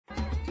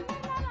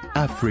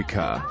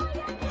Africa,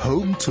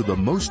 home to the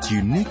most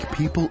unique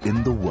people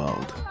in the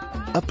world.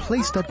 A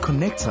place that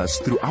connects us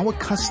through our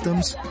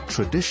customs,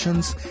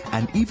 traditions,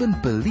 and even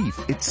belief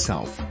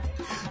itself.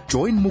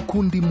 Join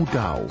Mukundi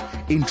Mudau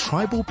in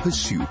Tribal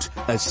Pursuit,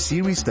 a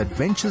series that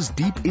ventures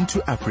deep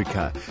into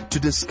Africa to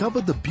discover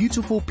the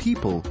beautiful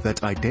people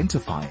that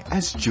identify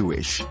as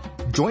Jewish.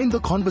 Join the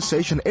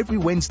conversation every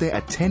Wednesday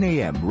at 10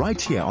 a.m. right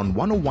here on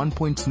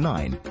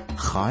 101.9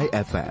 Chai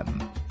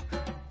FM.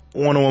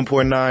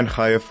 101.9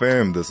 Chai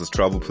FM. This is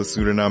Tribal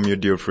Pursuit and I'm your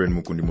dear friend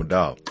Mukundi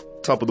Mudau.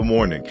 Top of the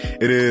morning.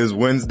 It is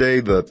Wednesday,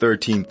 the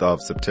 13th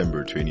of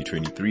September,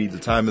 2023. The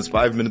time is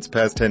 5 minutes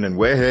past 10 and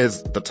where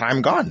has the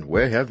time gone?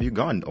 Where have you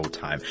gone, oh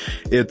time?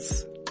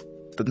 It's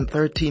the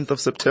 13th of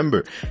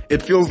September.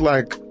 It feels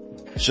like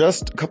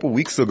just a couple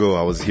weeks ago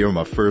I was here on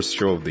my first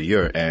show of the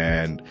year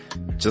and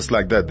just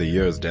like that the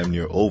year is damn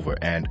near over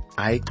and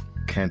I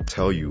can't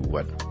tell you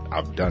what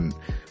I've done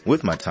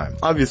with my time.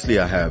 Obviously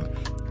I have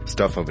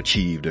stuff I've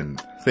achieved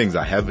and things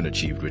I haven't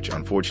achieved, which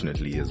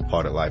unfortunately is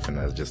part of life and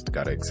I just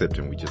gotta accept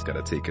and we just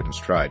gotta take it in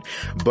stride.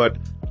 But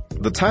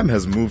the time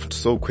has moved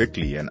so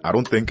quickly and I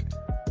don't think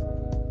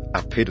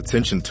I've paid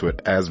attention to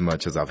it as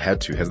much as I've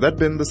had to. Has that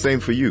been the same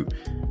for you?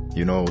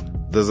 You know,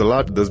 there's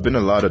been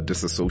a lot of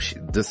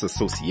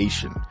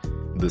disassociation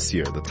this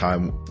year. The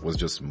time was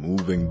just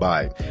moving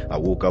by. I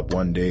woke up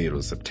one day, it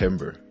was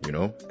September, you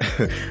know.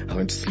 I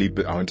went to sleep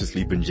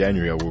in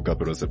January, I woke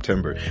up, it was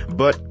September.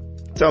 But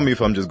tell me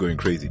if I'm just going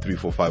crazy.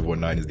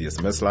 34519 is the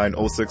SMS line.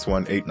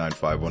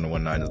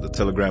 061-895-1019 is the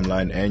Telegram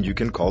line. And you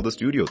can call the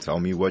studio. Tell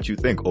me what you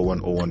think.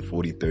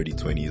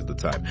 0101-40-30-20 is the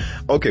time.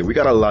 Okay, we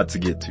got a lot to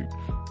get to.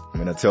 I'm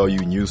going to tell you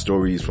news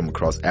stories from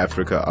across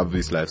Africa.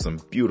 Obviously, I have some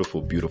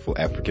beautiful, beautiful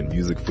African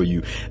music for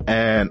you.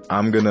 And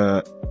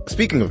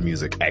speaking of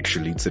music,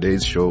 actually,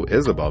 today's show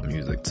is about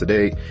music.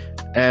 Today,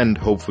 and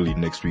hopefully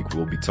next week,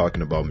 we'll be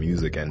talking about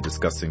music and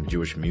discussing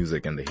Jewish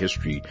music and the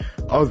history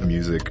of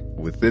music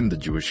within the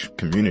Jewish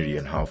community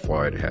and how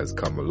far it has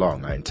come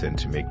along. I intend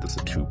to make this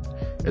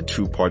a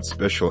two-part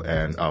special,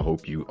 and I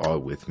hope you are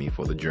with me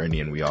for the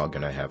journey and we are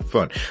going to have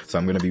fun. So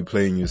I'm going to be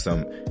playing you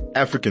some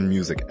African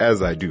music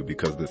as I do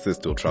because this is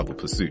still Tribal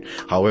Pursuit.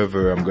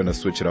 However, I'm going to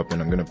switch it up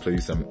and I'm going to play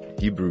some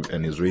Hebrew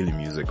and Israeli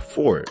music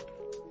for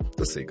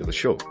the sake of the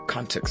show.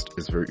 Context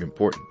is very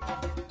important.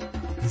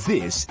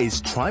 This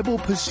is Tribal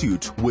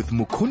Pursuit with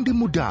Mukundi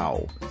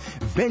Mudau,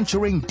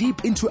 venturing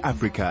deep into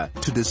Africa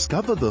to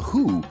discover the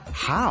who,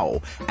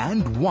 how,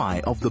 and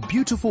why of the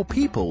beautiful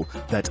people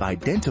that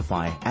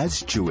identify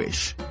as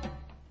Jewish.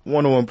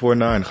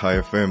 101.9 Chai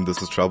FM,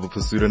 this is Tribal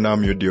Pursuit and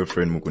I'm your dear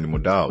friend Mukundi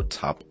Mudau.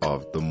 Top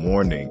of the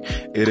morning.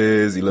 It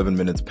is 11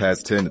 minutes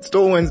past 10. It's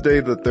still Wednesday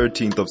the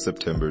 13th of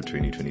September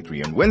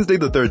 2023 and Wednesday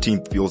the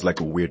 13th feels like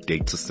a weird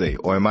date to say,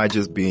 or am I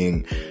just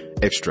being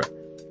extra?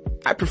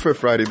 I prefer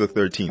Friday the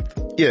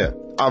 13th. Yeah,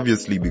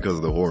 obviously because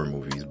of the horror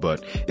movies,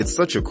 but it's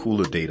such a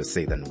cooler day to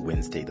say than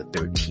Wednesday the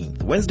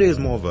 13th. Wednesday is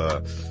more of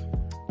a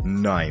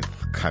 9th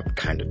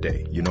kind of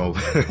day, you know.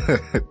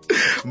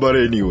 But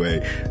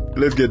anyway,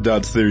 let's get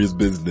down to serious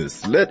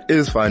business. Let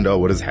us find out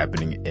what is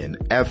happening in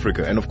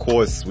Africa. And of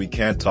course, we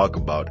can't talk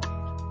about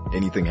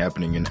anything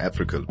happening in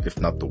Africa, if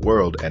not the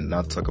world, and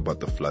not talk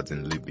about the floods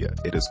in Libya.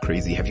 It is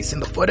crazy. Have you seen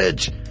the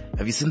footage?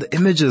 Have you seen the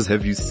images?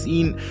 Have you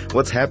seen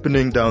what's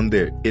happening down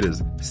there? It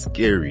is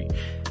scary.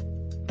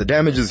 The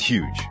damage is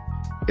huge.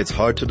 It's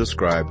hard to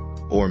describe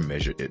or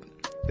measure it.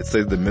 It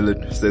says the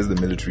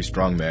military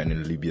strongman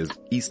in Libya's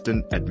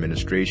eastern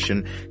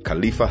administration,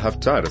 Khalifa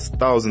Haftar, as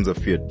thousands are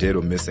feared dead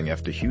or missing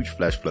after huge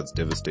flash floods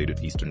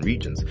devastated eastern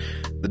regions.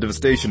 The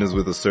devastation is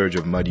with a surge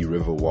of muddy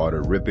river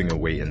water ripping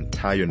away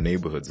entire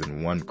neighborhoods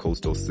in one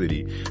coastal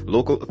city,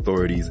 local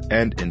authorities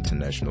and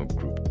international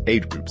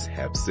aid groups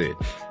have said.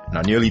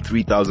 Now nearly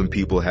 3,000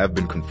 people have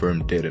been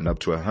confirmed dead and up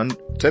to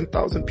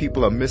 10,000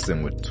 people are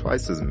missing with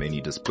twice as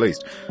many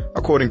displaced,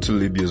 according to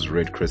Libya's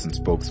Red Crescent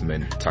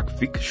spokesman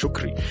Takfik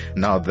Shukri.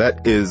 Now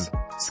that is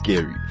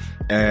scary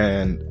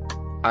and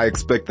I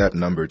expect that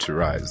number to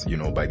rise, you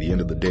know, by the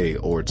end of the day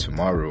or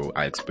tomorrow.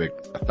 I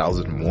expect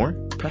 1,000 more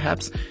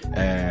perhaps,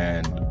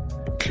 and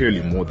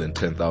clearly more than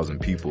 10,000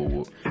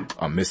 people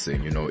are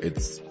missing. You know,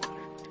 it's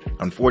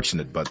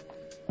unfortunate, but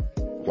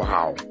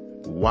wow,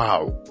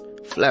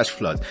 flash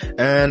floods.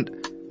 And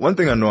one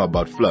thing I know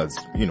about floods,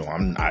 you know,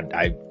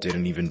 I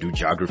didn't even do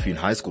geography in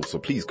high school, so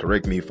please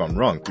correct me if I'm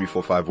wrong.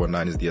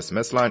 34519 is the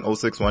SMS line,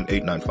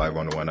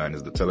 061-895-1019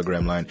 is the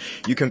Telegram line.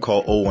 You can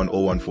call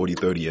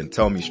 0101-4030 and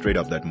tell me straight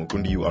up that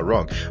Mukundi, you are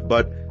wrong.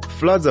 But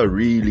floods are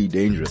really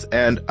dangerous,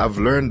 and I've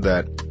learned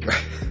that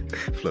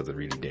floods are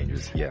really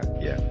dangerous. Yeah.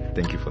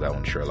 Thank you for that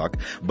one, Sherlock.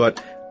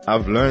 But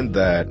I've learned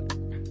that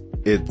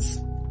it's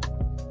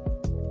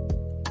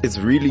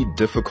really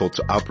difficult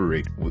to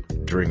operate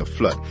during a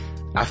flood.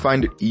 I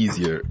find it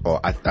easier, or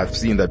I've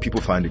seen that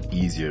people find it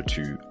easier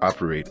to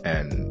operate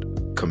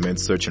and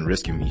commence search and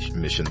rescue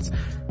missions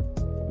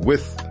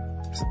with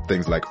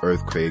things like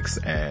earthquakes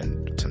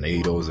and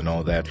tornadoes and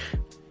all that.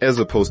 as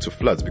opposed to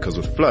floods, because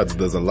with floods,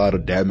 there's a lot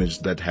of damage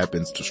that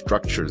happens to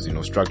structures.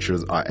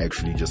 Structures are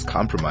actually just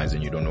compromised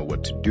and you don't know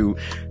what to do.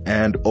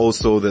 And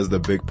also there's the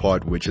big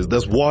part, which is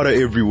there's water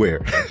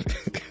everywhere.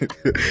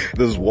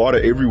 There's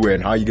water everywhere,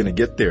 and how are you going to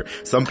get there?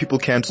 Some people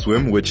can't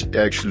swim, which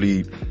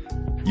actually,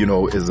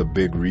 is a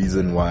big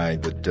reason why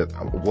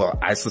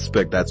I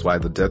suspect that's why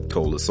the death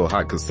toll is so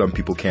high, because some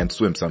people can't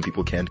swim, some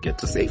people can't get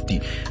to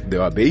safety.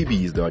 There are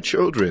babies, there are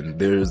children,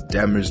 there's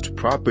damaged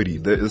property,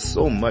 there is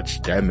so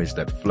much damage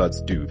that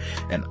floods do,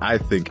 and I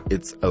think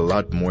it's a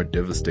lot more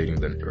devastating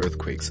than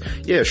earthquakes.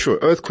 Yeah, sure,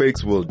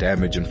 earthquakes will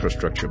damage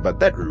infrastructure, but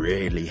that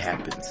rarely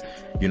happens.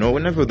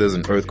 Whenever there's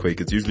an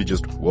earthquake, it's usually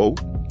just, whoa,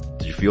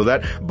 did you feel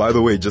that? By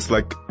the way, just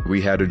like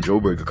we had in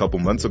Joburg a couple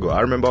months ago,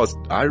 I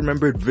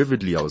remember it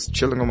vividly. I was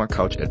chilling on my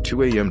couch at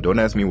 2 a.m. Don't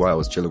ask me why I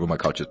was chilling on my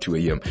couch at 2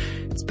 a.m.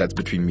 That's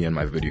between me and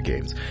my video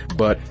games.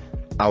 But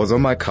I was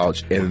on my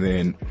couch and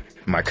then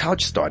my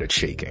couch started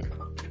shaking.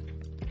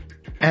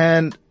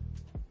 And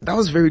that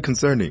was very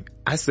concerning.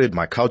 I said,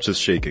 my couch is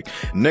shaking.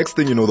 Next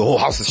thing you know, the whole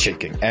house is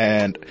shaking.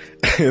 And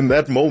in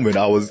that moment,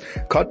 I was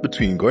caught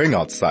between going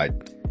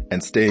outside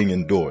and staying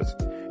indoors,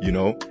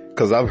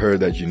 because I've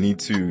heard that you need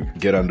to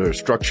get under a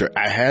structure.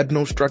 I had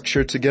no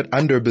structure to get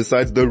under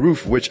besides the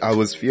roof, which I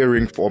was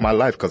fearing for my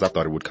life because I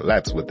thought it would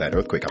collapse with that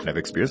earthquake. I've never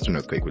experienced an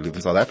earthquake. We live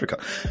in South Africa.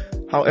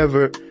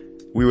 However,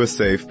 we were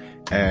safe,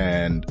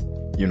 and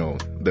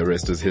the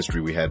rest is history.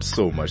 We had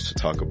so much to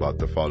talk about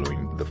the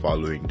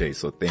following day.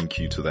 So thank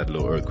you to that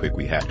little earthquake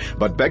we had.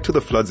 But back to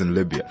the floods in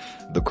Libya.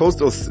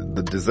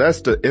 The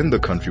disaster in the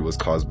country was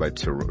caused by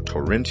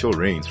torrential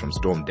rains from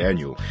Storm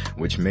Daniel,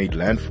 which made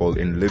landfall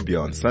in Libya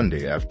on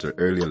Sunday after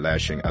earlier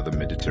lashing other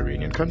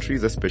Mediterranean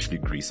countries, especially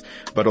Greece,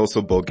 but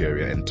also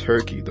Bulgaria and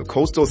Turkey. The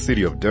coastal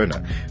city of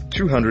Derna,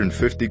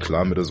 250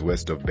 kilometers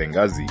west of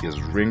Benghazi,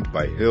 is ringed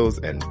by hills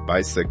and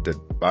bisected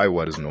by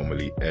what is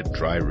normally a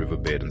dry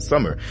riverbed in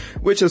summer,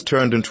 which has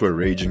turned into a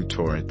raging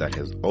torrent that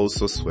has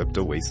also swept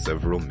away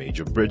several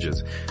major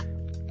bridges.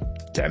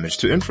 Damage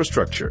to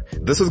infrastructure.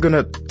 This is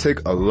gonna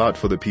take a lot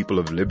for the people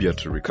of Libya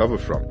to recover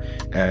from,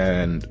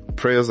 and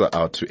prayers are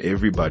out to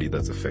everybody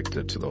that's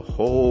affected, to the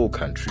whole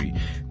country,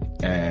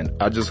 and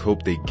I just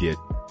hope they get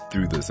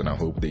through this, and I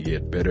hope they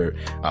get better.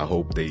 I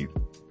hope they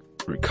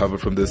recover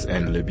from this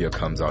and Libya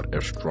comes out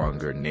a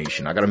stronger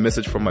nation. I got a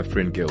message from my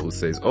friend Gail who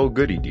says, "Oh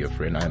goody, dear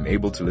friend, I am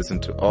able to listen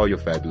to all your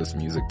fabulous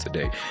music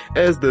today,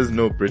 as there's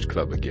no bridge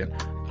club again."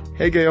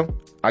 Hey Gail,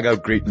 I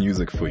got great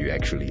music for you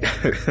actually.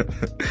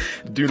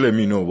 Do let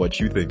me know what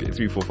you think.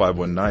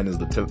 34519 is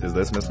the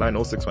SMS line,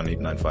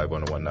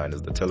 0618951019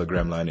 is the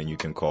Telegram line, and you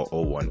can call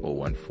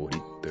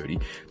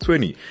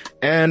 0101403020.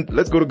 And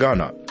let's go to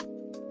Ghana.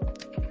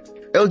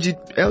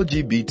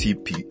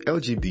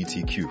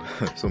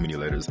 LGBTQ, so many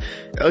letters.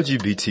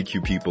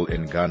 LGBTQ people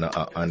in Ghana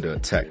are under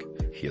attack.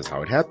 Here's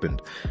how it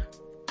happened.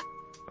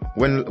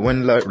 When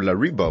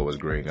Lariba was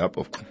growing up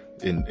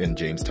in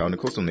Jamestown, a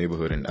coastal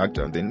neighborhood in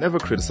Accra, they never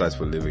criticized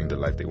for living the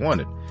life they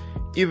wanted,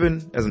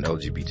 even as an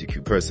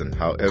LGBTQ person.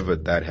 However,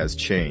 that has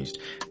changed.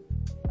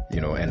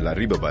 And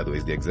Lariba, by the way,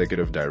 is the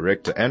executive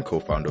director and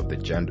co-founder of the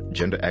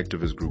gender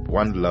activist group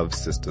One Love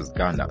Sisters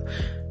Ghana.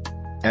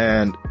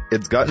 And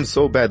it's gotten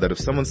so bad that if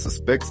someone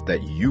suspects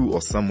that you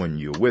or someone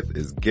you're with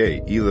is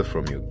gay, either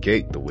from your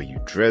gait, the way you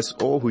dress,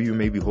 or who you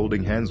may be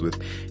holding hands with,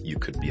 you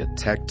could be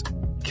attacked,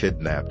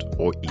 kidnapped,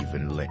 or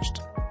even lynched.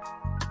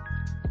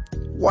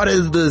 What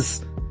is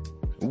this?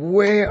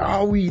 Where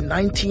are we?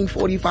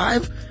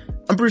 1945?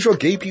 I'm pretty sure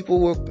gay people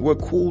were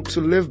cool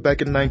to live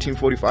back in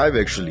 1945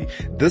 actually.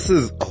 This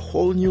is a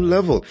whole new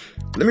level.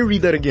 Let me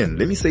read that again.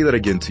 Let me say that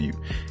again to you.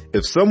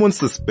 If someone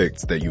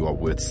suspects that you are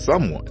with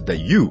someone, that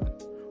you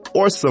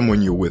or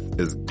someone you're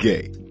with is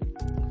gay,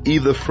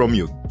 either from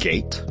your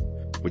gait,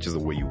 which is the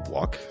way you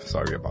walk.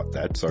 Sorry about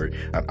that. Sorry.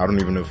 I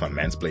don't even know if I'm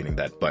mansplaining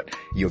that, but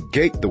your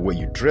gait, the way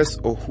you dress,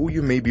 or who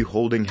you may be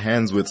holding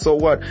hands with. So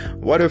what?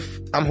 What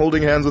if I'm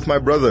holding hands with my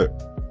brother?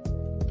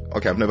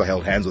 Okay, I've never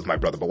held hands with my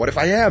brother, but what if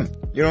I am?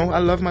 I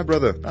love my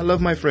brother. I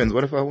love my friends.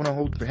 What if I want to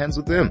hold hands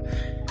with them?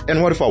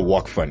 And what if I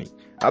walk funny?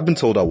 I've been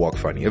told I walk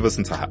funny ever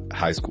since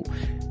high school.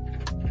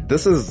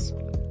 This is,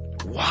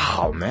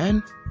 wow,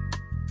 man.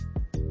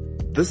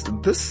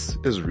 This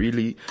is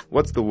really,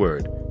 what's the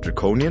word?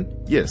 Draconian?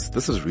 Yes,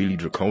 this is really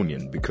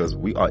draconian because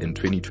we are in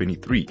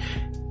 2023.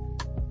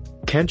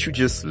 Can't you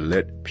just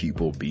let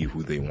people be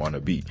who they want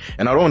to be?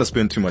 And I don't want to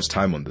spend too much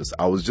time on this.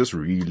 I was just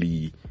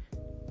really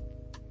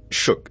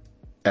shook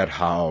at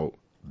how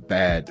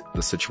bad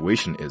the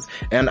situation is.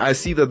 And I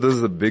see that this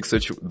is a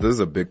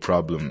big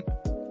problem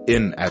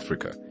in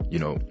Africa.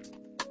 You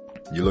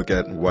look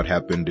at what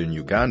happened in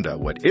Uganda,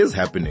 what is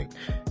happening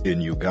in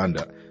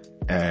Uganda,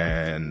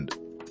 and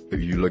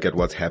if you look at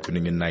what's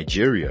happening in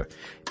Nigeria,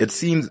 it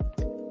seems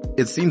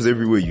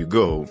everywhere you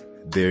go,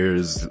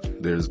 there's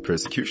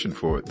persecution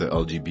for the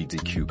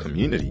LGBTQ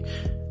community,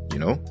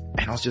 And I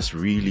was just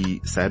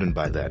really saddened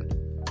by that.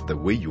 The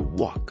way you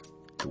walk,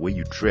 the way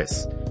you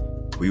dress,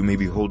 who you may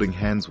be holding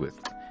hands with.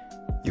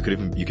 You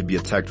could be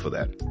attacked for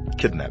that,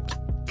 kidnapped,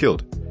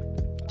 killed,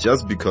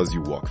 just because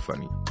you walk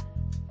funny.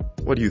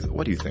 What do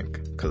you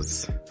think?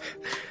 Cause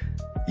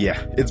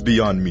yeah, it's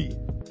beyond me.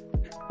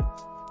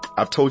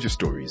 I've told you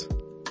stories.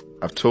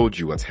 I've told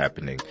you what's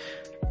happening,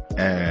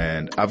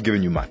 and I've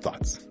given you my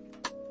thoughts,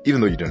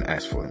 even though you didn't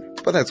ask for them.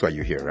 But that's why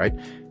you're here, right?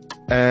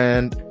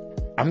 And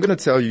I'm gonna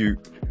tell you,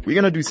 we're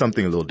gonna do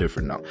something a little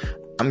different now.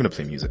 I'm gonna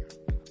play music.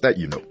 That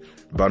you know.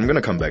 But I'm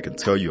gonna come back and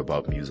tell you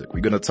about music.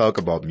 We're gonna talk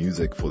about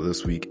music for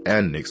this week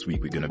and next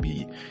week. We're gonna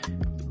be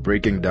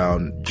breaking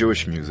down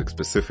Jewish music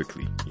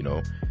specifically, you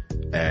know,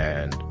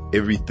 and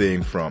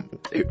everything from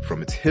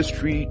its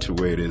history to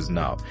where it is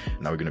now.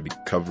 Now we're gonna be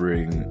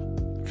covering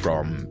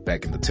from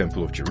back in the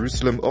Temple of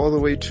Jerusalem all the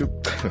way to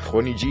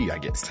Honey G, I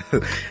guess.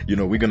 You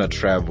know, we're gonna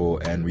travel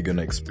and we're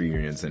gonna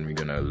experience and we're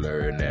gonna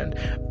learn, and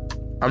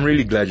I'm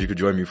really glad you could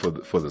join me for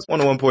this.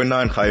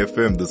 101.9 High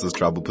FM, this is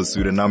Trouble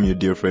Pursuit, and I'm your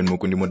dear friend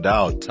Mukundi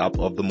Modao. Top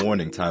of the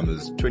morning, time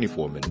is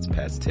 24 minutes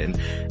past 10,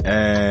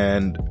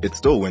 and it's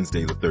still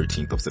Wednesday the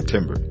 13th of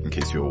September, in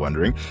case you were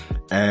wondering.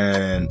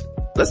 And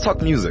let's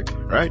talk music,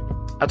 right?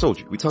 I told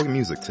you, we're talking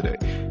music today.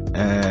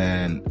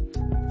 And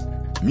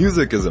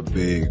music is a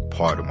big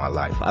part of my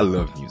life. I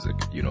love music,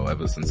 you know,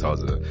 ever since I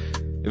was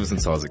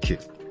a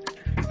kid.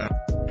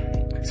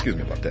 Excuse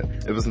me about that.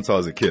 Ever since I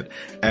was a kid.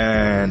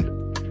 And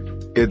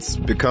it's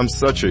become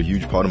such a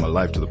huge part of my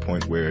life to the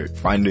point where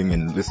finding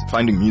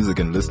music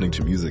and listening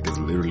to music is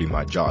literally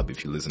my job.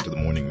 If you listen to the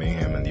Morning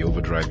Mayhem and the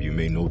Overdrive, you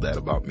may know that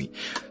about me.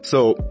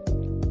 So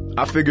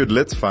I figured,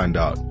 let's find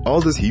out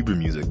all this Hebrew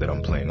music that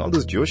I'm playing, all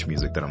this Jewish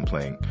music that I'm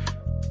playing,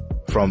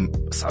 from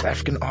South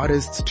African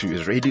artists to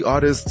Israeli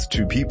artists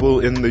to people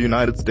in the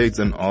United States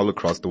and all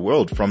across the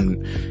world, from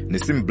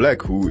Nissim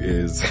Black, who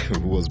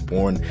was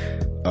born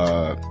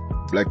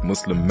Black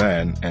Muslim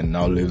man and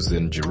now lives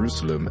in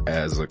Jerusalem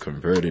as a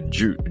converted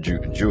Jew,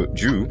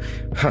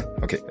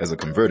 as a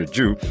converted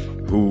Jew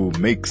who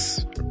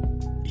makes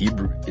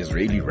Hebrew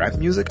Israeli rap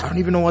music. I don't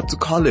even know what to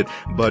call it,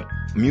 but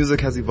music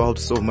has evolved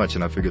so much,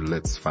 and I figured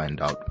let's find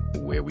out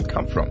where we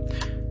come from.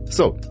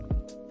 So,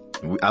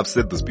 I've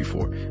said this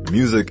before.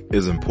 Music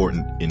is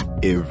important in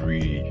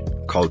every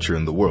culture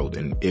in the world,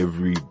 in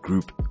every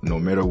group, no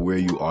matter where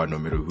you are, no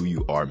matter who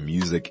you are.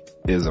 Music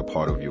is a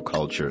part of your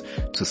culture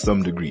to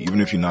some degree,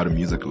 even if you're not a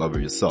music lover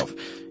yourself.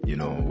 You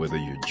know, whether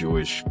you're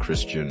Jewish,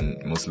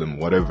 Christian, Muslim,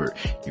 whatever.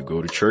 You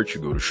go to church,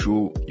 you go to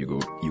shul, you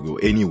go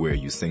anywhere,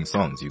 you sing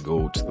songs. You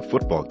go to the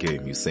football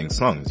game, you sing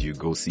songs. You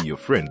go see your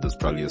friend, there's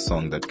probably a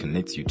song that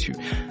connects you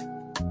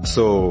to.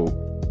 So,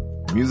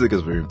 music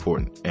is very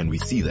important, and we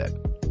see that.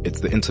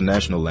 It's the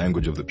international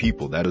language of the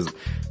people. That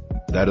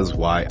is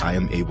why I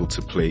am able to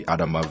play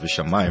Adama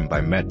Vishamayim by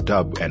Matt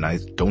Dubb, and I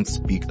don't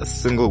speak a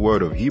single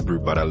word of Hebrew,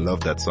 but I love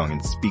that song and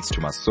it speaks to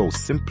my soul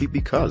simply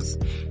because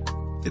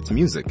it's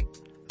music,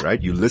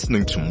 right? You're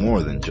listening to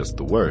more than just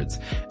the words.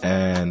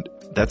 And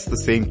that's the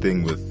same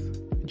thing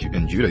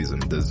in Judaism.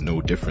 There's no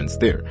difference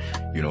there.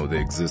 You know,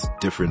 there exist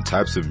different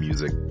types of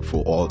music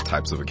for all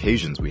types of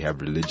occasions. We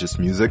have religious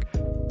music,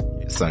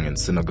 sung in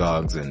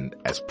synagogues and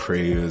as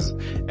prayers,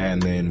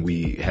 and then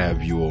we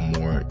have your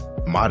more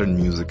modern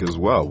music as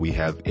well. We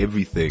have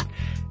everything,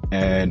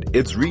 and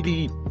it's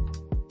really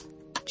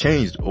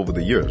changed over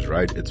the years,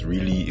 right? It's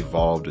really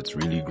evolved, it's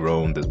really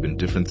grown. There's been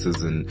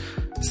differences in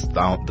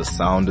the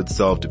sound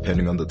itself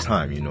depending on the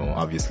time. You know,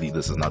 obviously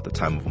this is not the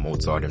time of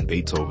Mozart and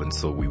Beethoven,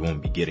 so we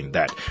won't be getting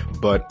that,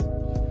 but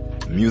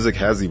music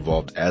has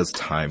evolved as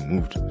time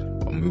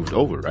moved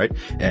over, right?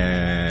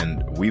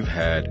 And we've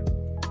had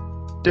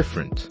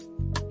different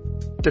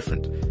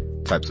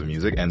types of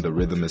music, and the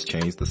rhythm has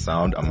changed, the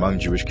sound among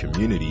Jewish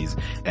communities,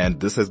 and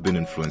this has been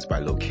influenced by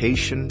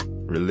location,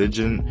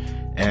 religion,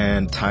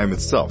 and time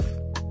itself.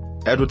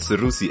 Edward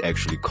Serusi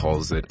actually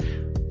calls it,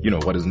 you know,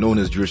 what is known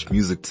as Jewish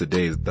music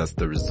today is thus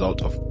the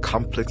result of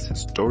complex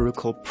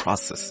historical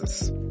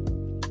processes.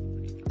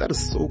 That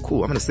is so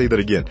cool. I'm going to say that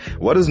again.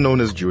 What is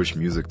known as Jewish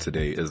music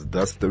today is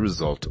thus the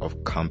result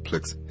of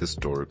complex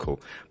historical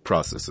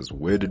processes.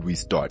 Where did we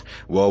start?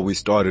 Well, we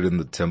started in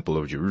the Temple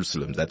of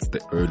Jerusalem. That's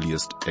the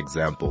earliest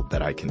example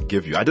that I can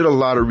give you. I did a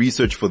lot of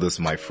research for this,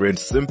 my friend,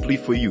 simply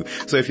for you.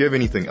 So if you have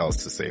anything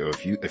else to say, or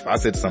if I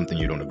said something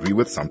you don't agree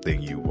with,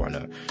 something you want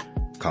to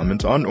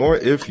comment on, or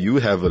if you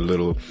have a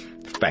little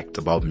fact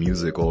about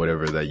music or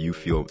whatever that you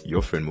feel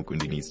your friend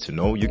Mukundi needs to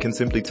know, you can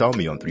simply tell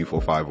me on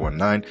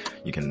 34519.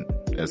 You can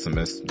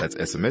SMS, that's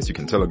SMS. You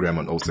can telegram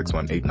on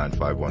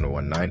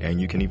 0618951019,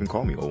 and you can even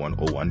call me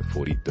 0101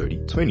 40 30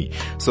 20.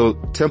 So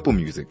temple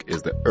music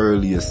is the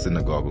earliest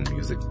synagogal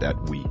music that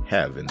we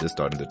have, and this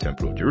started in the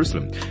Temple of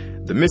Jerusalem.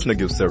 The Mishnah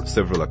gives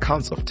several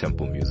accounts of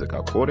temple music.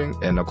 According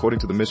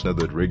to the Mishnah,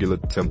 the regular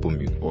temple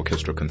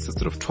orchestra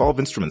consisted of 12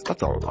 instruments.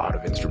 That's a lot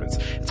of instruments.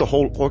 It's a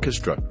whole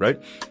orchestra,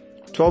 right?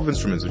 12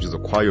 instruments, which is a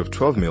choir of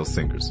 12 male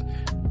singers.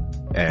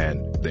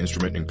 And the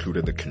instrument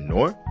included the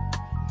kinnor,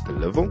 the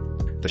level,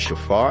 the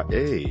shofar,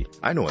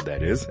 I know what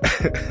that is,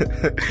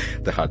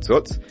 the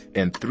hatzot,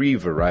 and 3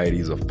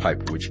 varieties of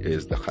pipe, which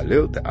is the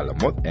khalil, the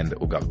alamot, and the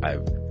ugav. I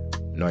have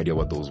no idea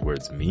what those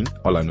words mean.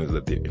 All I know is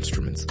that they're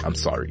instruments. I'm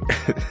sorry.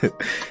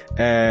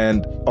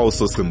 And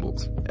also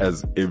cymbals.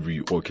 As every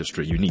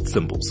orchestra, you need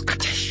cymbals.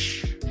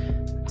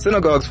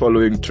 Synagogues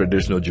following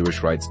traditional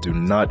Jewish rites do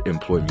not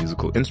employ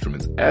musical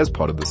instruments as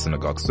part of the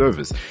synagogue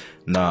service.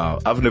 Now,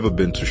 I've never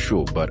been to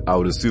shul, but I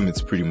would assume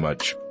it's pretty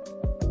much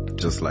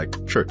just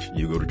like church.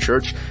 You go to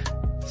church,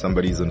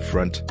 somebody's in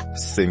front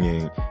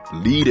singing,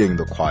 leading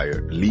the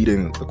choir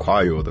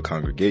or the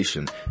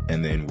congregation,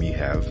 and then we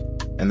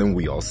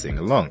all sing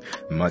along,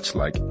 much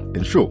like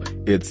in shul.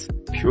 It's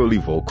purely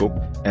vocal,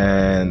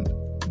 and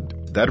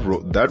that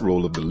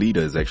role of the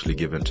leader is actually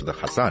given to the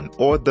Hassan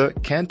or the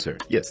cantor.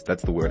 Yes,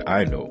 that's the word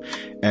I know.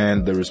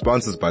 And the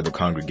responses by the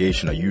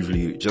congregation are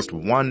usually just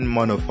one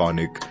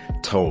monophonic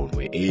tone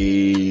where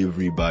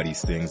everybody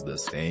sings the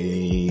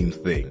same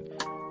thing,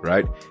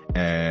 right?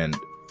 And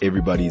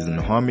everybody's in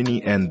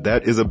harmony, and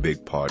that is a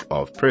big part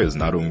of prayers.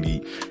 And I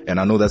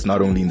know that's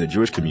not only in the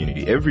Jewish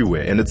community,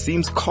 everywhere. And it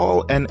seems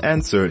call and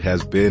answer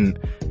has been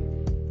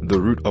the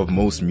root of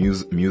most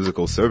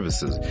musical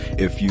services.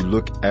 If you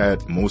look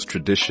at most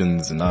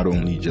traditions, not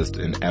only just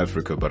in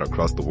Africa, but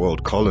across the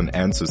world, call and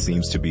answer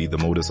seems to be the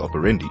modus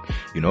operandi,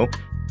 you know?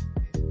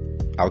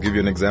 I'll give you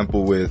an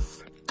example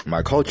with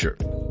my culture.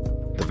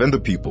 The Venda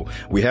people,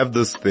 we have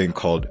this thing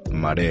called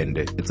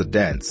marende. It's a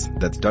dance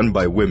that's done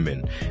by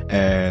women,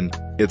 and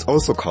it's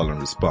also call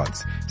and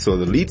response. So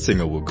the lead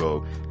singer will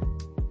go,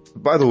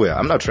 by the way,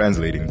 I'm not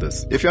translating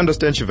this. If you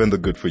understand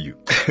Shivenda, good for you.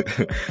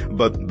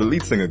 But the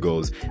lead singer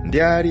goes,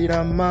 that's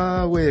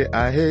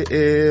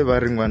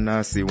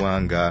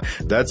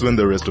when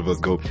the rest of us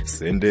go,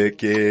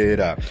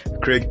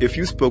 Sendekera. Craig, if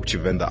you spoke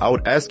Shivenda, I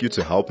would ask you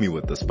to help me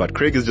with this, but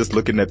Craig is just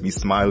looking at me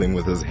smiling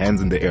with his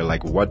hands in the air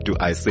like, what do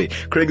I say?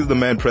 Craig is the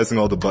man pressing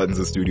all the buttons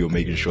in the studio,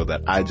 making sure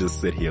that I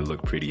just sit here,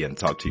 look pretty, and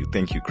talk to you.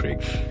 Thank you,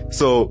 Craig.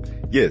 So,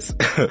 yes.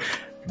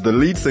 The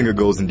lead singer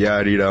goes,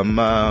 that's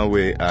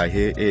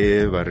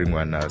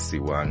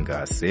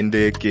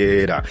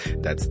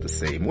the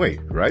same way,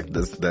 right?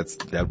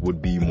 That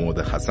would be more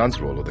the Hassan's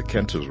role or the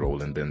cantor's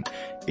role, and then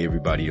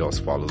everybody else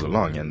follows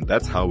along. And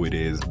that's how it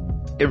is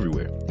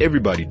everywhere.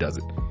 Everybody does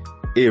it.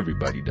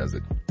 Everybody does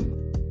it.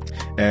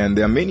 And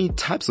there are many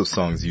types of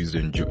songs used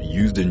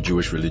in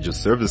Jewish religious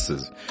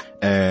services.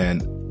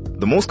 And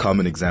the most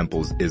common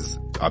examples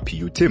are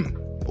piyutim,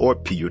 or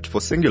piyut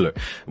for singular,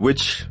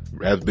 which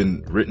have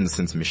been written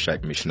since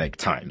Mishnaic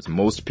times.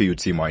 Most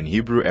piyutim are in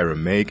Hebrew,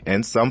 Aramaic,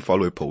 and some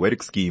follow a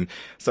poetic scheme,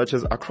 such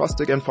as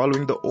acrostic and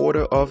following the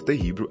order of the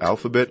Hebrew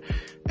alphabet.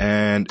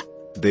 And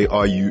they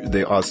are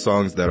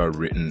songs that are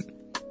written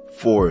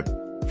for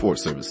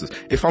services.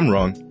 If I'm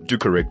wrong, do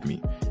correct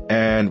me.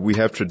 And we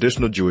have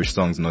traditional Jewish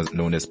songs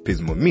known as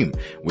pizmomim,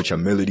 which are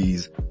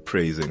melodies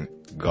praising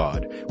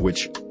God,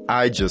 which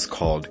I just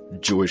called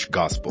Jewish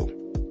gospel.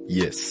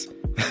 Yes.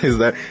 Is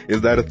that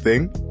a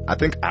thing? I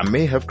think I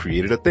may have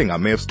created a thing. I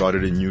may have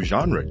started a new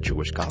genre,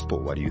 Jewish gospel.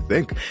 What do you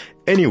think?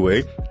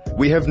 Anyway,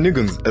 we have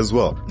niggins as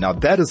well. Now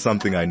that is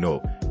something I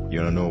know.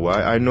 You don't know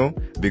why I know?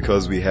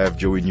 Because we have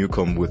Joey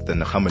Newcomb with the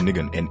Nechama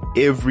Niggun, and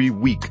every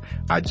week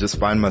I just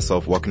find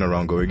myself walking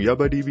around going,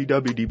 yabba dibby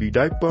dabby dibby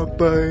die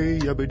bye,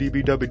 yabba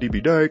dibby dabby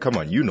dibby die. Come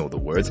on, you know the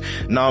words.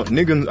 Now,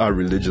 niggins are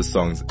religious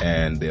songs,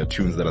 and they are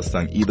tunes that are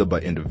sung either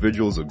by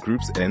individuals or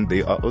groups, and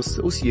they are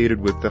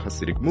associated with the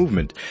Hasidic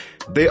movement.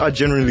 They are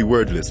generally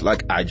wordless,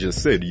 like I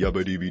just said,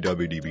 yabba dibby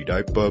dabby dibby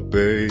die bye,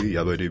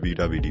 yabba dibby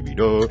dabby dibby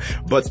do.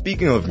 But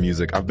speaking of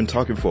music, I've been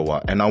talking for a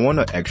while, and I want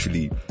to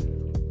actually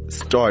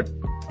start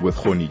with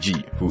Khoni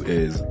G, who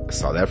is a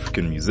South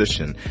African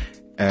musician,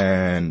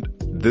 and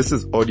this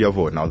is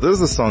Odiavo. Now, this is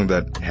a song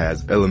that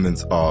has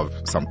elements of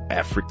some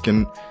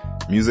African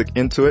music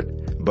into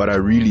it, but I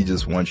really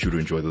just want you to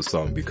enjoy the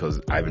song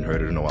because I haven't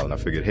heard it in a while, and I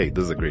figured, hey,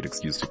 this is a great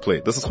excuse to play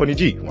it. This is Khoni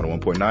G,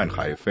 101.9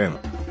 High FM.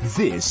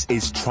 This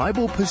is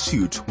Tribal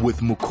Pursuit with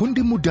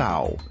Mukundi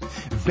Mudau,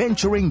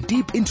 venturing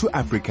deep into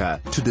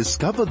Africa to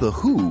discover the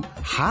who,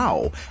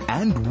 how,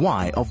 and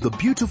why of the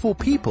beautiful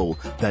people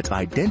that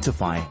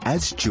identify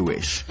as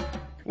Jewish.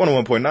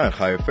 101.9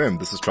 High FM.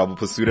 This is Tribal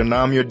Pursuit, and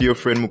I'm your dear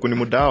friend Mukundi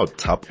Mudau.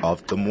 Top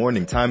of the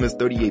morning. Time is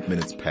 38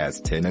 minutes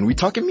past 10, and we're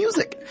talking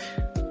music.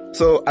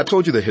 So I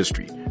told you the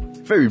history.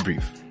 Very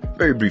brief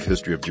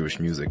history of Jewish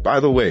music. By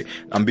the way,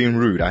 I'm being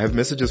rude. I have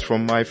messages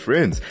from my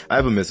friends. I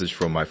have a message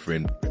from my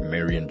friend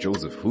Marian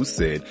Joseph who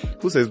says,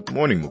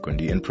 morning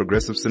Mukundi, in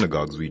progressive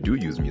synagogues we do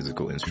use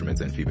musical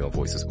instruments and female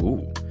voices.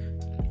 Ooh.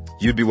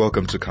 You'd be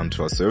welcome to come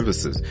to our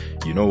services.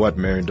 You know what,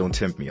 Marian, don't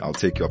tempt me. I'll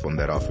take you up on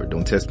that offer.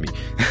 Don't test me.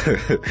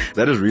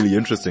 That is really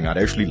interesting. I'd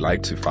actually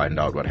like to find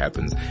out what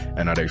happens,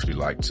 and I'd actually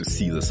like to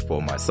see this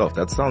for myself.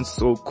 That sounds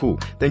so cool.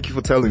 Thank you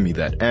for telling me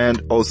that.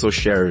 And also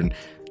Sharon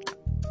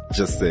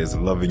just says,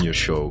 loving your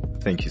show.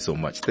 Thank you so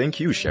much. Thank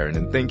you, Sharon,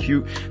 and thank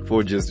you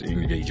for just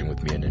engaging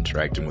with me and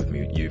interacting with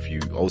me. If you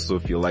also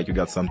feel like you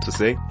got something to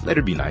say, let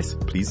it be nice,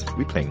 please.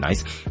 We playing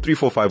nice.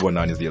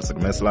 34519 is the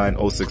SMS line.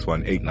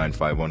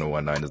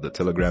 06189511019 is the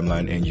Telegram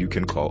line, and you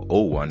can call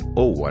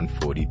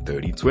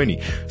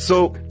 0101403020.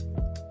 So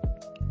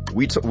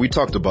we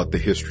talked about the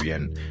history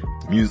and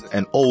music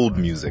and old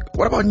music.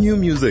 What about new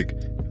music,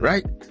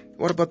 right?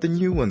 What about the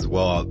new ones?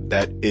 Well,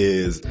 that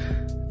is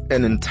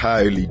an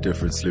entirely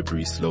different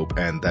slippery slope,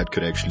 and that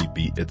could actually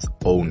be its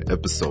own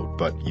episode.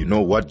 But you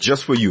know what?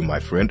 Just for you, my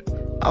friend,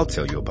 I'll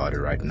tell you about it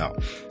right now.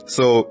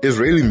 So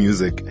Israeli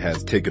music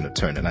has taken a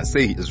turn, and I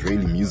say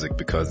Israeli music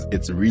because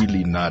it's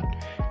really not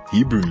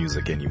Hebrew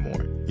music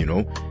anymore, you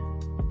know?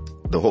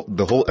 The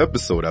whole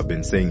episode I've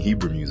been saying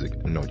Hebrew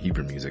music, not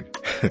Hebrew music.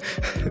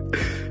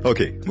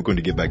 Okay, we're going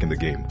to get back in the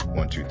game.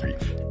 1, 2, 3.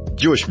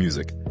 Jewish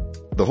music.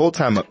 The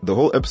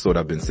whole episode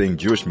I've been saying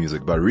Jewish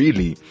music, but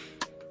really,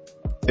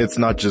 it's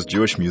not just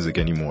Jewish music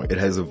anymore. It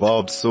has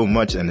evolved so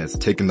much and has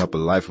taken up a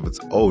life of its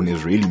own.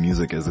 Israeli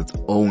music is its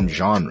own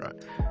genre,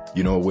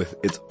 you know, with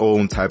its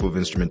own type of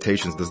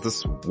instrumentations. There's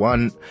this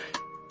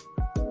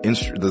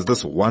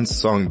one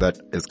song that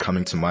is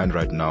coming to mind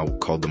right now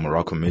called the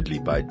Morocco Medley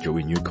by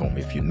Joey Newcomb.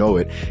 If you know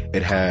it,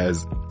 it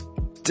has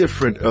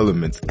different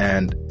elements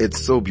and it's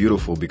so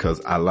beautiful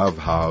because I love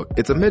how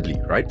it's a medley,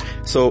 right?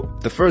 So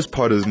the first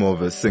part is more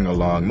of a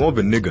sing-along, more of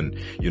a niggun,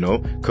 you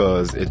know,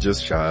 cause it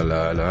just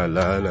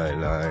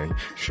sha-la-la-la-la-la,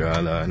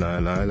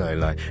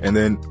 sha-la-la-la-la-la. And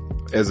then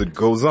as it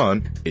goes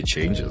on, it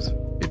changes.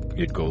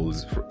 It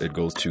goes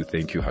to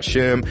Thank You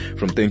Hashem.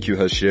 From Thank You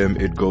Hashem,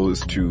 it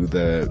goes to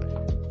the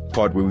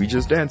part where we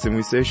just dance and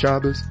we say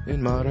Shabbos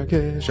in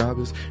Marrakesh,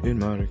 Shabbos in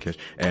Marrakesh.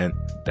 And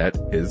that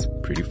is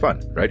pretty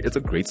fun, right? It's a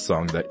great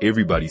song that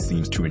everybody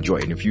seems to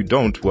enjoy. And if you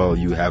don't, well,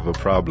 you have a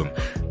problem.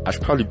 I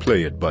should probably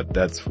play it, but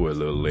that's for a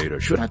little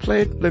later. Should I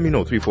play it? Let me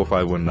know.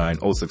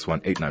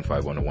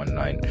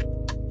 34519-061-895-119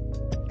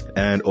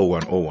 and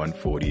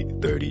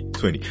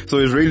 0101-40-30-20. So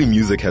Israeli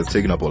music has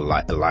taken up a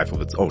life of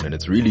its own, and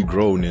it's really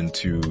grown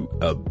into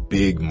a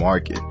big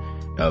market,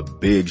 a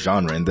big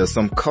genre. And there are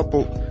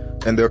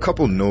a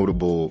couple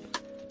notable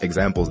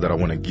examples that I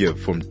want to give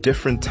from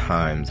different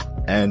times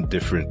and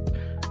different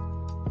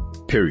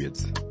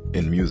periods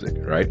in music,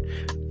 right?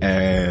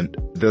 And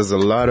there's a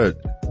lot of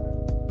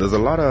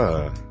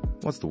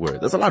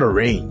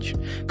range.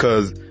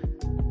 Cause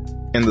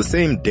in the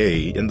same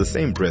day, in the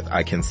same breath,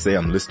 I can say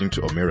I'm listening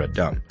to Omer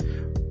Adam,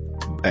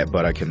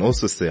 but I can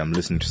also say I'm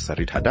listening to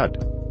Sarit Haddad,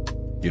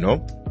 you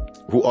know,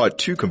 who are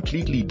two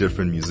completely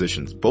different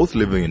musicians, both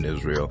living in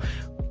Israel,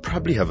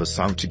 probably have a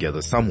song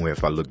together somewhere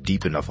if I look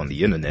deep enough on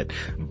the internet,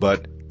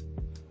 but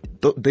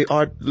they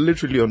are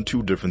literally on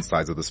two different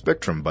sides of the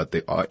spectrum, but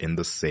they are in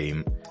the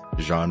same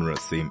genre,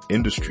 same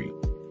industry.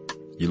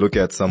 You look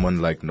at someone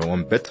like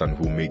Noam Betan,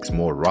 who makes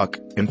more rock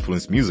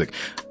influenced music.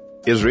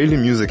 Israeli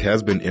music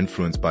has been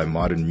influenced by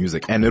modern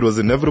music, and it was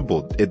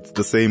inevitable. It's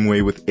the same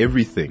way with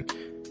everything,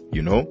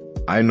 you know?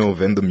 I know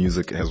Venda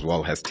music as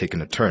well has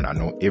taken a turn. I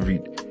know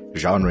every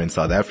genre in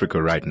South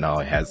Africa right now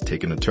has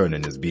taken a turn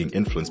and is being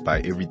influenced by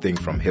everything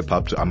from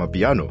hip-hop to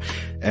Amapiano.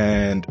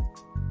 And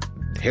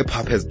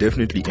hip-hop has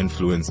definitely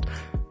influenced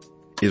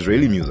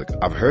Israeli music.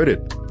 I've heard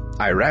it.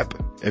 I rap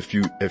a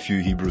few rap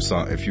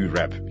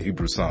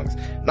Hebrew songs.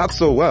 Not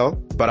so well,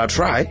 but I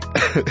try.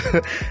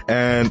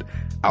 And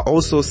I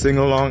also sing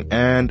along,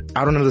 and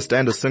I don't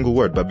understand a single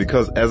word, but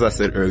because, as I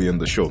said earlier in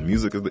the show,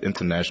 music is the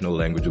international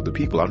language of the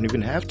people, I don't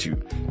even have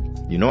to.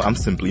 You know, I'm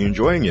simply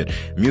enjoying it.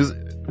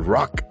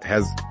 Rock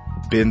has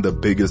been the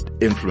biggest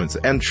influence,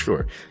 and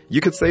sure, you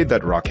could say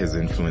that rock has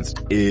influenced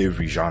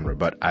every genre,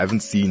 but I haven't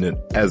seen it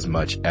as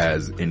much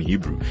as in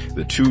Hebrew.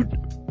 The two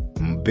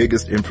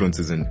biggest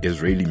influences in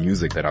Israeli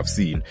music that I've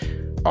seen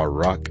are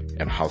rock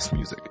and house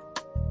music.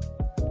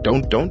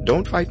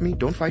 Don't fight me.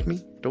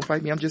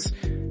 I'm just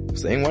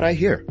saying what I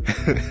hear.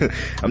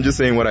 I'm just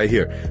saying what I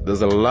hear.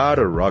 There's a lot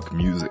of rock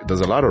music.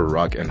 There's a lot of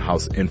rock and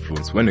house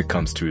influence when it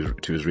comes to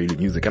Israeli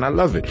music, and I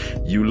love it.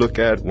 You look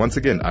at, once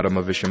again, Adam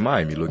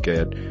Avishamayim. You look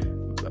at,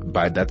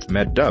 that's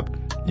Mad Dub.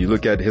 You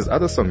look at his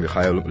other song,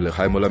 L'chaim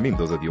Olamim.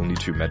 Those are the only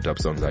two Mad Dub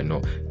songs I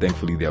know.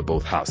 Thankfully, they're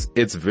both house.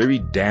 It's very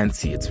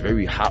dancey. It's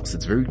very house.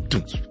 It's very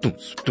doons,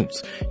 doons,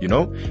 doons. You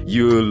know?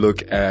 You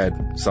look at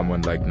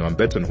someone like Noam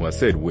Betan, who I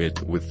said,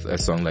 with a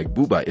song like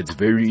Buba. It's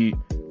very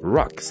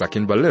rock.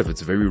 Sakin Balev.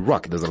 It's very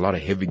rock. There's a lot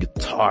of heavy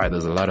guitar.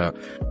 There's a lot of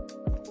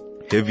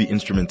heavy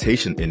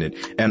instrumentation in it.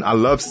 And I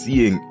love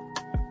seeing it.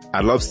 I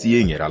love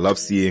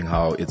seeing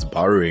how it's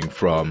borrowing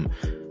from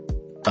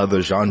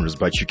other genres,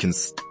 but you can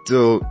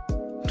still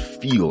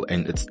feel,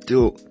 and it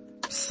still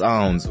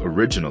sounds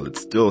original. It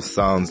still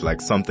sounds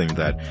like something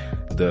that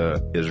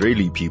the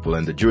Israeli people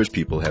and the Jewish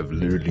people have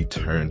literally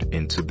turned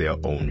into their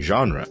own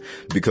genre,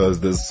 because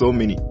there's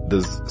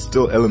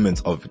still elements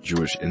of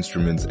Jewish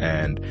instruments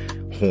and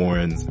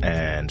horns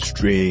and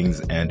strings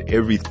and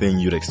everything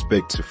you'd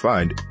expect to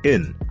find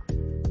in,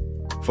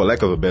 for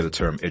lack of a better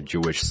term, a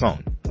Jewish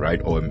song,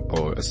 right? Or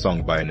a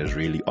song by an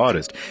Israeli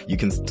artist. You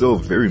can still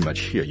very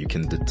much hear, you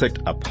can detect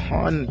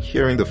upon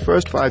hearing the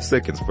first 5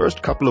 seconds,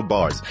 first couple of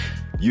bars,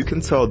 you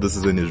can tell this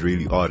is an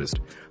Israeli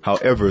artist.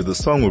 However, the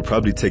song will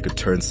probably take a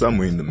turn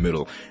somewhere in the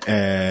middle,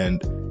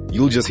 and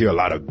you'll just hear a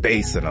lot of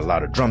bass and a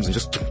lot of drums and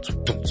just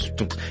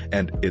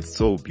and it's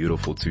so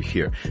beautiful to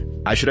hear.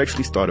 I should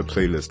actually start a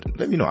playlist.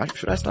 Let me know.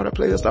 Should I start a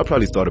playlist? I'll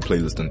probably start a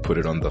playlist and put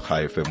it on the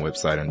Chai FM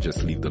website and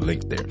just leave the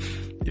link there.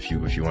 If you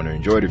want to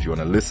enjoy it, if you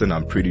want to listen,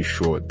 I'm pretty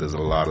sure there's a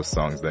lot of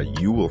songs that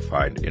you will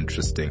find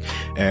interesting.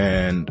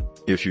 And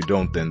If you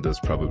don't, then there's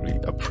probably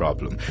a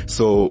problem.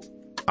 So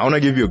I want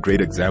to give you a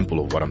great example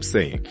of what I'm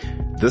saying.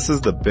 This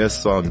is the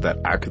best song that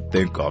I could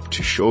think of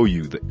to show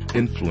you the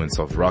influence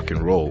of rock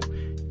and roll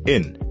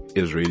in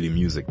Israeli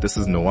music. This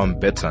is Noam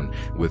Betan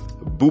with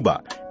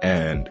Buba.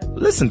 And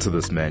listen to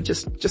this, man.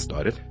 Just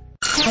start it.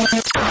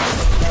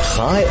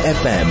 Chai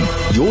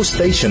FM, your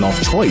station of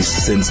choice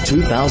since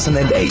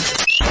 2008.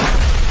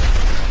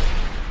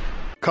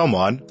 Come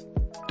on.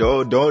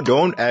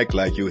 Don't act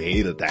like you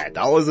hated that.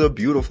 That was a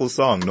beautiful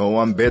song.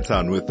 Noam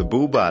Betan with the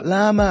Buba.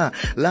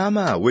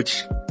 Lama,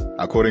 which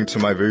according to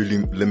my very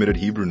limited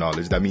Hebrew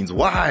knowledge, that means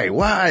why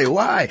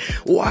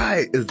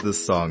is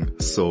this song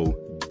so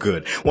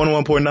good?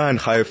 101.9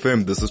 Chai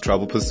FM. This is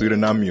Travel Pursuit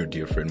and I'm your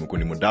dear friend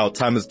Mukundi Mudau.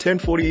 Time is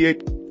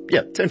 10:48.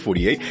 Yeah,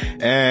 10:48.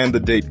 And the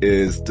date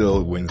is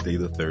still Wednesday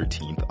the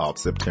 13th of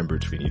September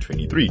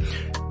 2023.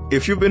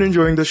 If you've been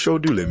enjoying the show,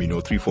 do let me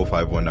know.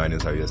 34519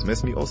 is how you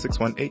SMS me, or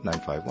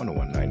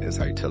 618-951-1019 is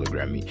how you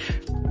telegram me.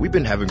 We've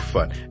been having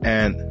fun,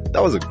 and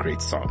that was a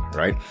great song,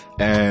 right?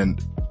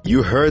 And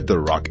you heard the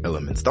rock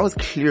elements. That was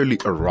clearly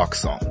a rock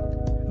song.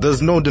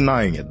 There's no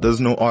denying it.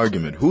 There's no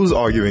argument. Who's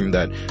arguing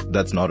that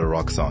that's not a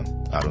rock song?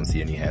 I don't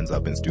see any hands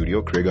up in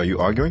studio. Craig, are you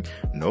arguing?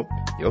 Nope.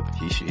 Yup.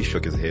 He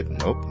shook his head.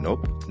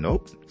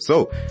 Nope.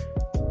 So,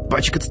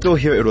 but you could still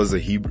hear it was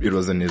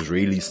an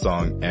Israeli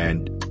song,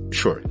 and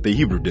sure, the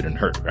Hebrew didn't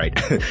hurt, right?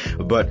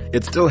 But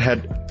it still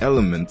had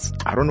elements.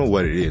 I don't know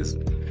what it is,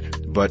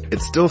 but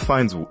it still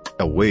finds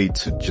a way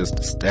to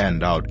just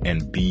stand out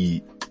and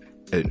be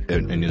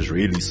an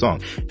Israeli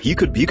song. He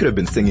could have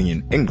been singing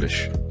in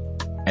English,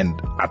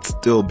 and I'd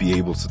still be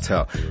able to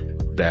tell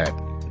that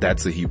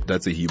that's a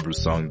Hebrew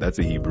song, that's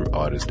a Hebrew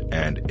artist,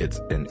 and it's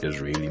an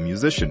Israeli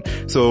musician.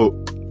 So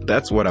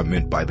that's what I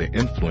meant by the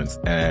influence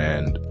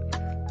and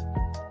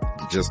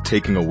just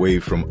taking away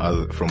from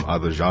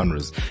other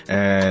genres.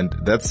 And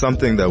that's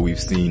something that we've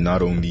seen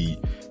not only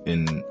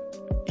in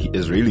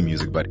Israeli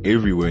music, but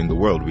everywhere in the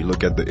world. We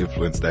look at the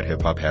influence that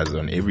hip hop has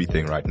on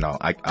everything right now.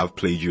 I've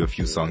played you a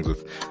few songs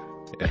with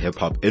a hip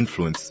hop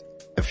influence,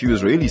 a few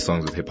Israeli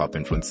songs with hip hop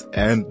influence,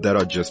 and that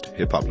are just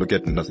hip hop. Look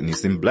at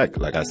Nissim Black.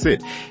 Like I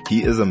said,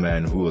 he is a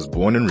man who was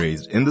born and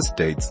raised in the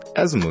States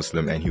as a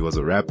Muslim, and he was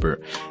a rapper.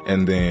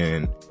 And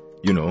then,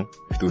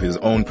 through his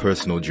own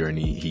personal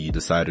journey, he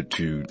decided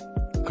to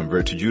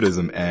convert to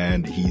Judaism,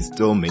 and he's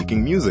still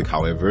making music.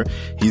 However,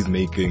 he's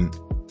making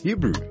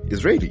Hebrew,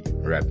 Israeli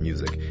rap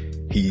music.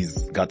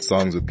 He's got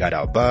songs with Gad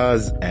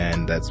Albaz,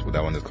 and that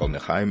one is called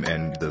Nechaim,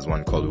 and there's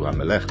one called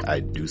Uamelech.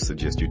 I do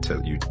suggest you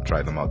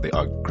try them out. They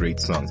are great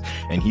songs.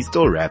 And he's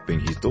still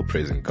rapping, he's still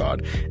praising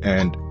God,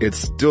 and it's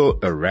still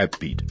a rap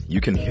beat. You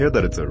can hear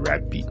that it's a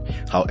rap beat.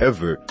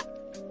 However,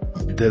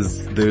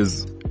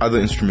 there's other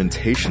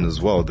instrumentation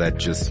as well that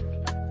just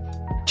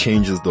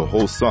changes the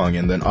whole song.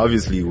 And then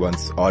obviously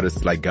once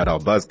artists like Gad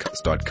Albaz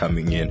start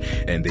coming in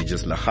and they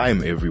just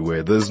L'chaim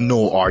everywhere, there's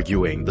no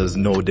arguing, there's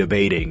no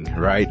debating,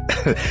 right?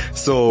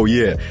 So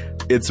yeah,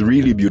 it's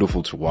really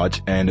beautiful to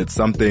watch, and it's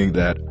something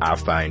that I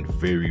find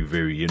very,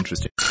 very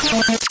interesting.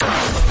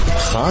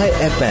 Chai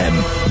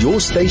FM,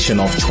 your station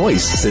of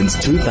choice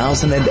since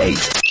 2008.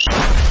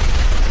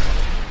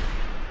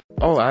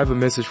 Oh, I have a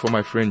message for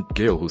my friend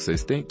Gail who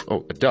says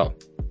Adele.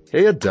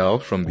 Hey Adele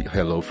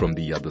hello from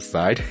the other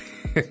side.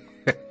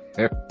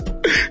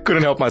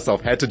 Couldn't help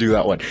myself, had to do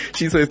that one.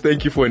 She says,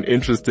 thank you for an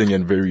interesting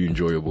and very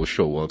enjoyable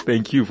show. Well,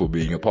 thank you for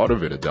being a part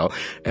of it, Adele.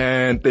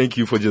 And thank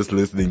you for just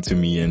listening to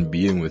me and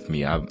being with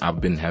me. I've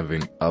been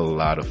having a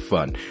lot of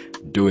fun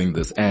doing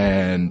this.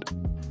 And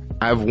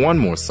I have one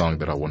more song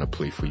that I want to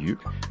play for you.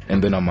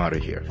 And then I'm out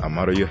of here. I'm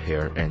out of your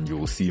hair, and you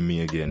will see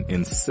me again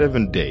in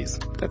 7 days.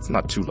 That's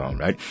not too long,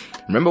 right?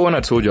 Remember when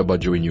I told you about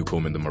Joey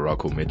Newcomb and the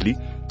Morocco medley?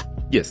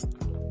 Yes.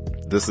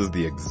 This is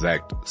the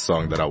exact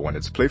song that I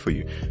wanted to play for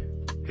you.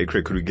 Hey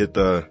Craig, could we get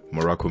the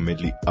Morocco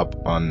medley up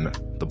on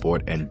the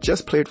board and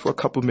just play it for a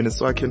couple minutes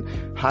so I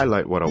can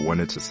highlight what I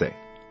wanted to say?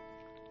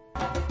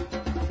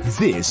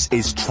 This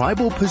is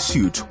Tribal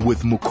Pursuit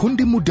with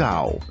Mukundi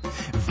Mudau,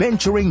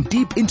 venturing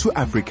deep into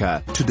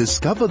Africa to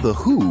discover the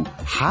who,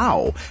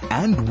 how,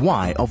 and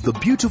why of the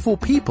beautiful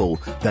people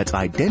that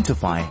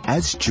identify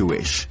as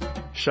Jewish.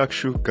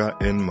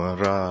 Shakshuka in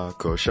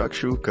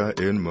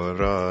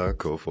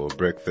Morocco for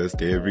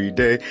breakfast every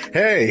day.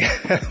 Hey,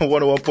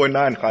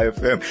 101.9 Chai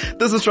FM.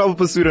 This is Travel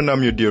Pursuit and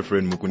I'm your dear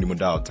friend Mukundi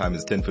Mudau. Time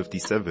is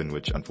 10:57,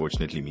 which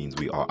unfortunately means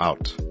we are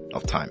out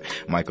of time.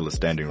 Michael is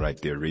standing right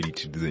there ready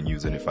to do the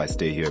news, and if I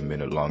stay here a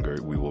minute longer,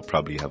 we will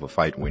probably have a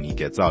fight when he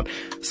gets out.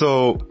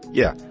 So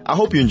yeah, I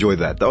hope you enjoyed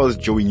that. That was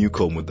Joey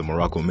Newcomb with the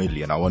Morocco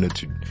medley, and I wanted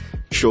to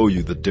show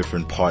you the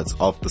different parts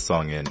of the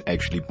song and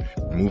actually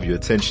move your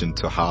attention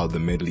to how the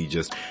medley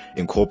just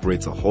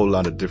incorporates a whole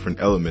lot of different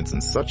elements in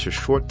such a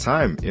short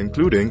time,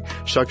 including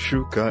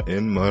shakshuka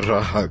in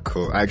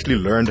Morocco. I actually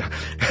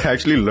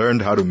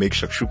learned how to make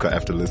shakshuka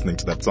after listening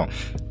to that song.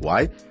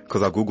 Why?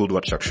 Because I googled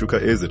what shakshuka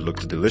is. It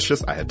looked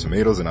delicious. I had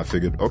tomatoes and I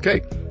figured,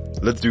 okay,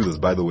 let's do this.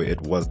 By the way,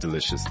 it was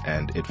delicious,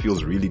 and it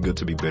feels really good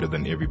to be better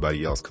than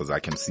everybody else because I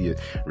can see a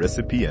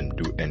recipe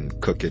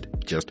and cook it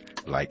just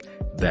like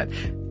that.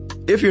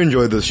 If you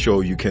enjoy this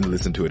show, you can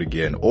listen to it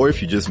again, or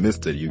if you just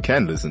missed it, you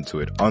can listen to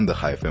it on the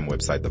High FM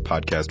website. The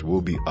podcast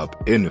will be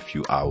up in a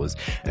few hours.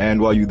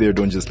 And while you're there,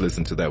 don't just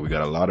listen to that. We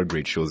got a lot of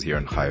great shows here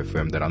on High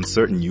FM that I'm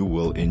certain you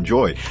will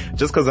enjoy.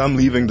 Just because I'm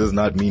leaving does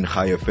not mean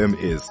High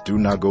FM is. Do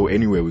not go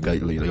anywhere. We got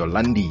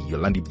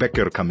Yolandi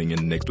Becker coming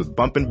in next with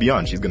Bump and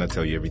Beyond. She's going to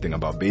tell you everything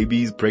about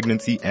babies,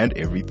 pregnancy, and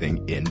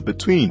everything in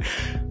between.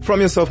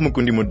 From yourself,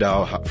 Mukundi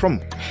Mudau,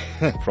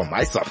 from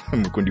myself,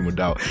 Mukundi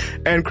Mudau,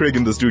 and Craig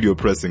in the studio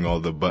pressing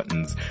all the buttons.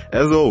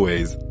 As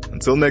always,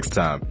 until next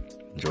time,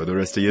 enjoy the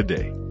rest of your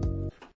day.